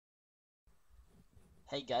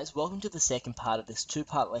Hey guys, welcome to the second part of this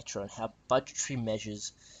two-part lecture on how budgetary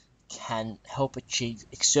measures can help achieve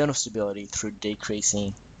external stability through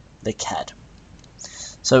decreasing the CAD.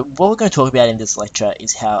 So what we're going to talk about in this lecture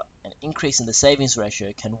is how an increase in the savings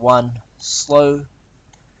ratio can 1. Slow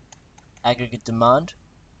aggregate demand,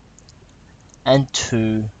 and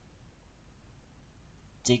 2.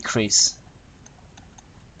 Decrease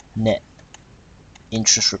net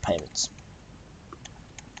interest repayments,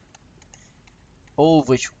 all of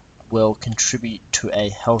which will contribute to a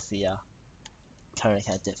healthier current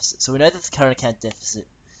account deficit. So we know that the current account deficit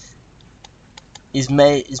is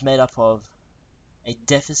made up of a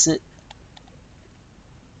deficit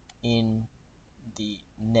in the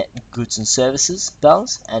net goods and services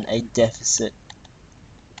balance and a deficit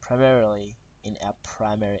primarily in our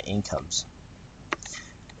primary incomes.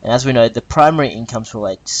 And as we know, the primary incomes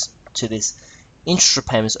relates to this interest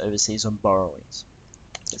repayments overseas on borrowings.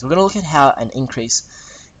 So we're going to look at how an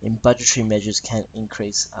increase in budgetary measures can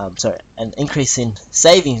increase, an increase in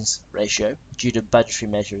savings ratio due to budgetary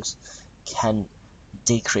measures can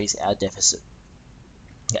decrease our deficit.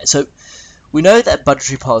 Okay, so we know that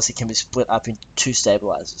budgetary policy can be split up into two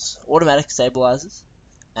stabilizers: automatic stabilizers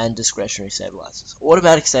and discretionary stabilizers.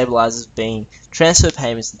 Automatic stabilizers being transfer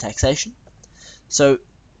payments and taxation. So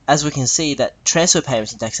as we can see, that transfer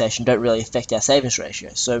payments and taxation don't really affect our savings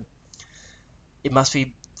ratio. So it must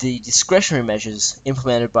be the discretionary measures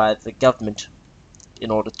implemented by the government in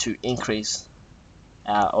order to increase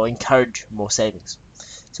or encourage more savings.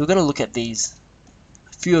 So we're going to look at a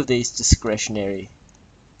few of these discretionary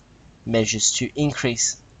measures to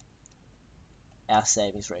increase our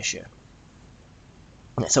savings ratio.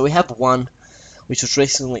 Okay, so we have one which was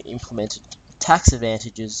recently implemented: tax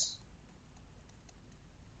advantages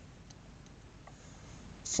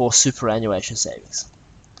for superannuation savings.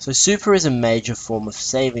 So super is a major form of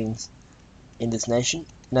savings in this nation,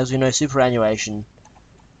 and as we know, superannuation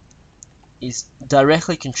is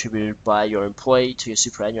directly contributed by your employee to your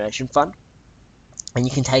superannuation fund, and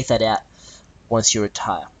you can take that out once you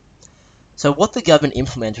retire. So what the government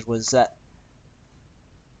implemented was that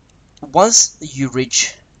once you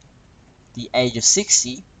reach the age of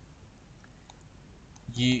 60,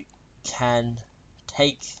 you can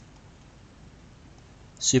take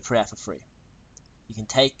super out for free. You can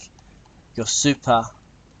take your super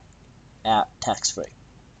out tax-free.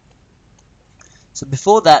 So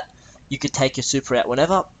before that, you could take your super out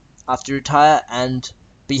whenever after you retire, but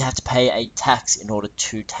you have to pay a tax in order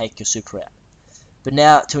to take your super out. But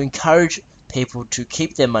now, to encourage people to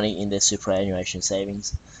keep their money in their superannuation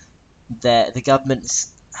savings, the government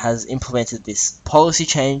has implemented this policy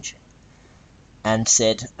change and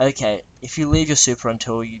said, okay, if you leave your super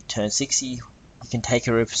until you turn 60, you can take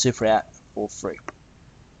your super out for free.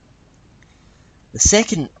 The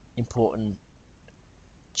second important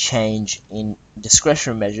change in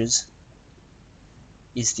discretionary measures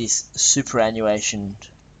is this superannuation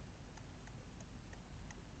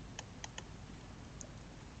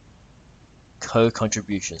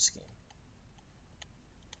co-contribution scheme.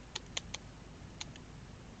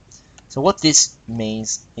 So what this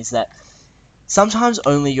means is that sometimes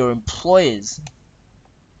only your employers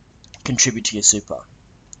contribute to your super.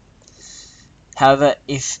 However,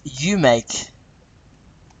 if you make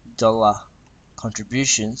dollar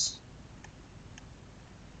contributions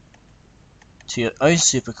to your own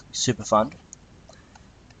super fund,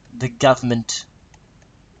 the government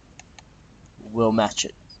will match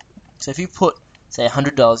it. So if you put, say,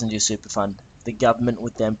 $100 into your super fund, the government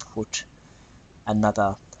would then put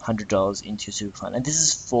another $100 into your super fund, and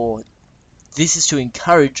this is to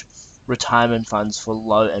encourage retirement funds for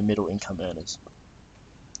low and middle income earners.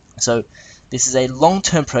 So this is a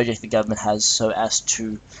long-term project the government has so as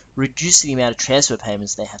to reduce the amount of transfer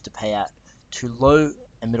payments they have to pay out to low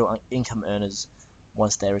and middle income earners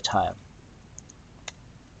once they retire.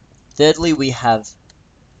 Thirdly, we have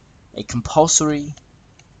a compulsory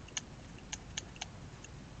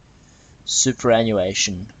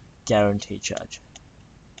superannuation guarantee charge.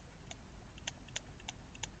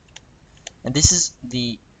 And this is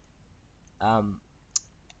the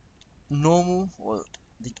normal or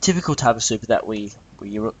the typical type of super that we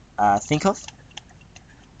think of,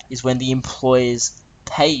 is when the employers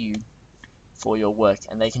pay you for your work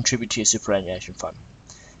and they contribute to your superannuation fund.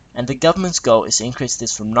 And the government's goal is to increase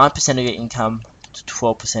this from 9% of your income to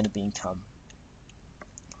 12% of the income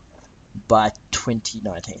by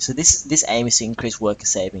 2019. So this aim is to increase worker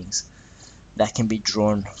savings that can be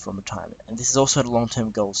drawn from retirement. And this is also a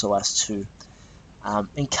long-term goal so as to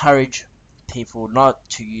encourage people not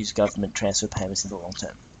to use government transfer payments in the long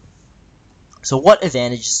term. So what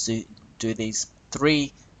advantages do these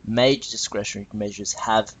three major discretionary measures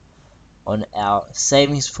have on our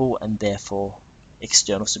savings pool and therefore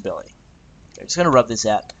external stability. Okay, I'm just going to rub this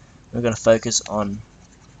out. We're going to focus on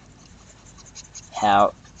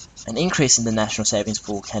how an increase in the national savings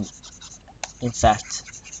pool can in fact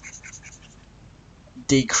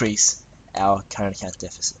decrease our current account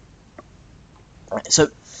deficit. Right, so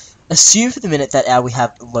assume for the minute that we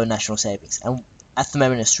have low national savings, and at the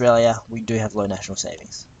moment in Australia we do have low national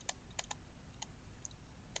savings.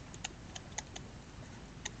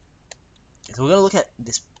 Okay, so we're going to look at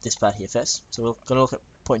this part here first. So we're going to look at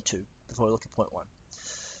point 2 before we look at point 1.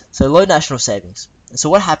 So low national savings. And so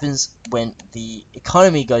what happens when the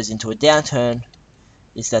economy goes into a downturn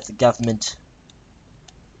is that the government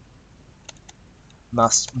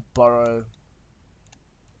must borrow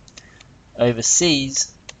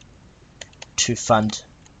overseas to fund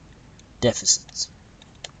deficits.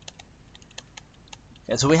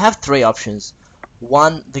 Okay, so we have 3 options.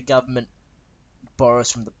 1, the government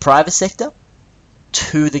borrows from the private sector.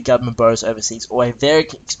 2, the government borrows overseas, or a very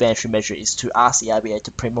expansionary measure is to ask the RBA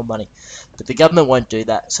to print more money. But the government won't do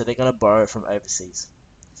that, so they're going to borrow from overseas.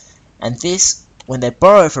 And this, when they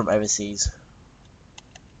borrow from overseas,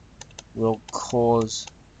 will cause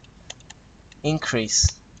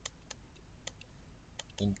increase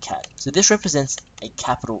in CAD. So this represents a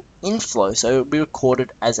capital inflow, so it will be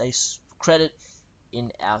recorded as a credit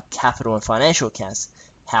in our capital and financial accounts.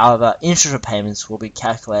 However, interest repayments will be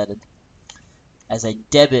calculated as a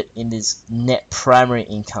debit in this net primary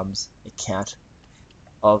incomes account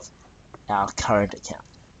of our current account.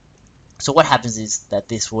 So what happens is that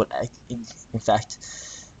this would in fact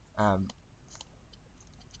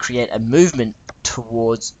create a movement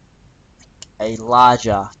towards a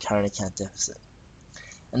larger current account deficit.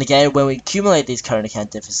 And again, when we accumulate these current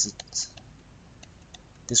account deficits,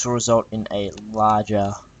 this will result in a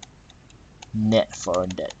larger net foreign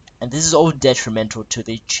debt. And this is all detrimental to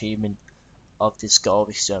the achievement of this goal of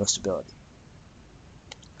external stability.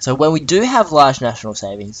 So when we do have large national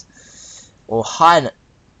savings or high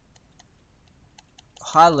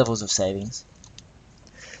levels of savings,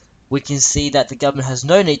 we can see that the government has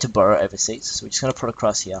no need to borrow overseas. So we're just going to put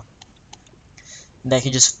across here. And they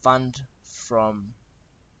can just fund from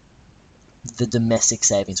the domestic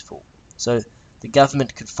savings pool. So the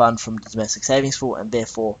government could fund from the domestic savings pool and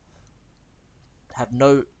therefore have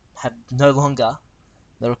no longer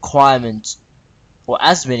the requirement or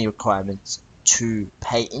as many requirements to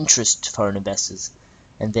pay interest to foreign investors,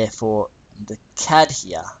 and therefore the CAD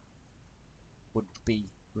here would be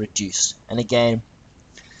reduced. And again,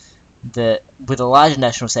 with a larger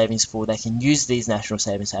national savings pool, they can use these national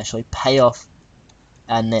savings to actually pay off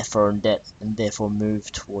our net foreign debt and therefore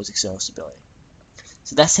move towards external stability.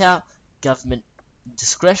 So that's how government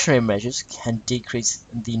discretionary measures can decrease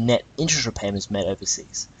the net interest repayments made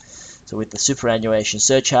overseas. So with the superannuation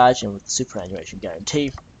surcharge and with the superannuation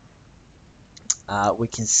guarantee, we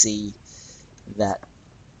can see that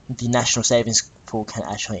the national savings pool can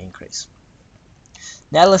actually increase.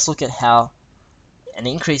 Now let's look at how an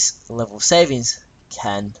increased level of savings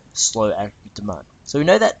can slow aggregate demand. So we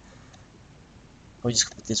know that, we'll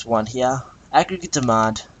just put this one here, aggregate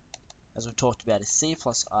demand, as we talked about, is C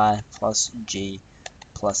plus I plus G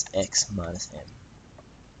plus X minus M.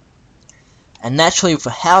 And naturally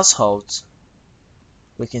for households,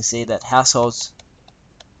 we can see that households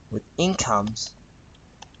with incomes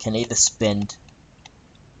can either spend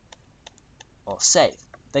or save.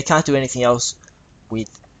 They can't do anything else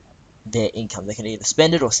with their income. They can either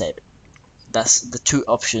spend it or save it. That's the 2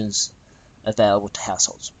 options available to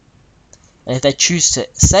households. And if they choose to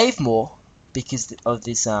save more because of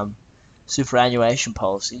this superannuation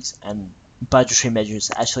policies and budgetary measures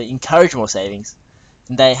to actually encourage more savings,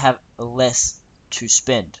 then they have less to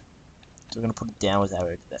spend. So we're going to put a downwards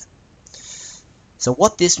arrow there. So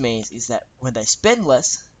what this means is that when they spend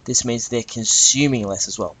less, this means they're consuming less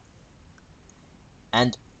as well.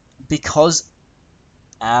 And because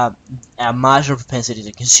our marginal propensity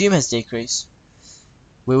to consume has decreased,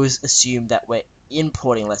 we always assume that we're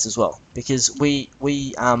importing less as well, because we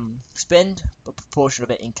spend a proportion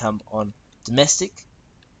of our income on domestic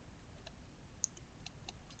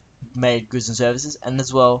made goods and services, and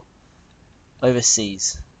as well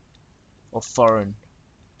overseas or foreign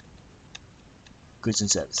goods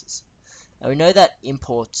and services. Now we know that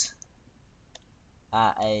imports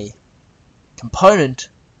are a component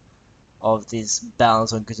of this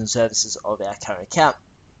balance on goods and services of our current account.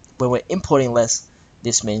 When we're importing less,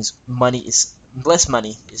 this means less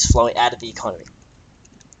money is flowing out of the economy.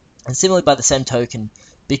 And similarly, by the same token,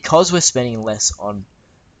 because we're spending less on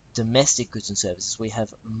domestic goods and services, we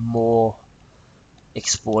have more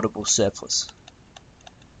exportable surplus.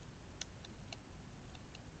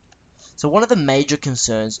 So one of the major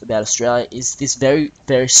concerns about Australia is this very,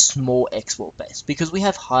 very small export base. Because we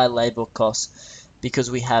have high labour costs,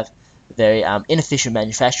 because we have very inefficient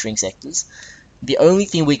manufacturing sectors, the only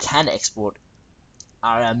thing we can export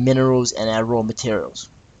are our minerals and our raw materials.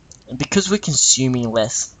 And because we're consuming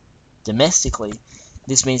less domestically,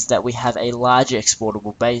 this means that we have a larger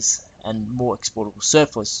exportable base and more exportable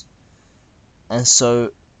surplus. And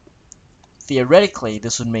so theoretically,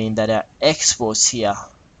 this would mean that our exports here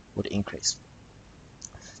would increase.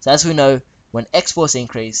 So as we know, when exports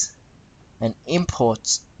increase and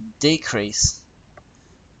imports decrease,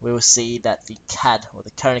 we will see that the CAD, or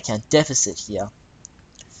the current account deficit here,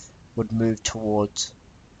 would move towards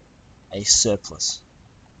a surplus.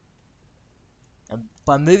 And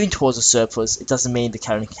by moving towards a surplus, it doesn't mean the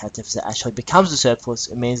current account deficit actually becomes a surplus.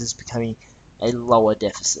 It means it's becoming a lower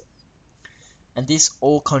deficit. And this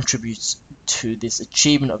all contributes to this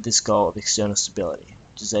achievement of this goal of external stability,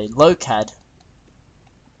 which is a low CAD,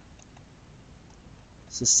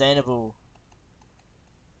 sustainable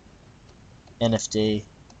NFD,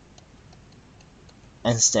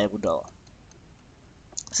 and stable dollar.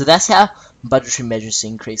 So that's how budgetary measures to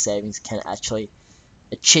increase savings can actually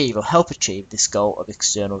achieve or help achieve this goal of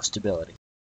external stability.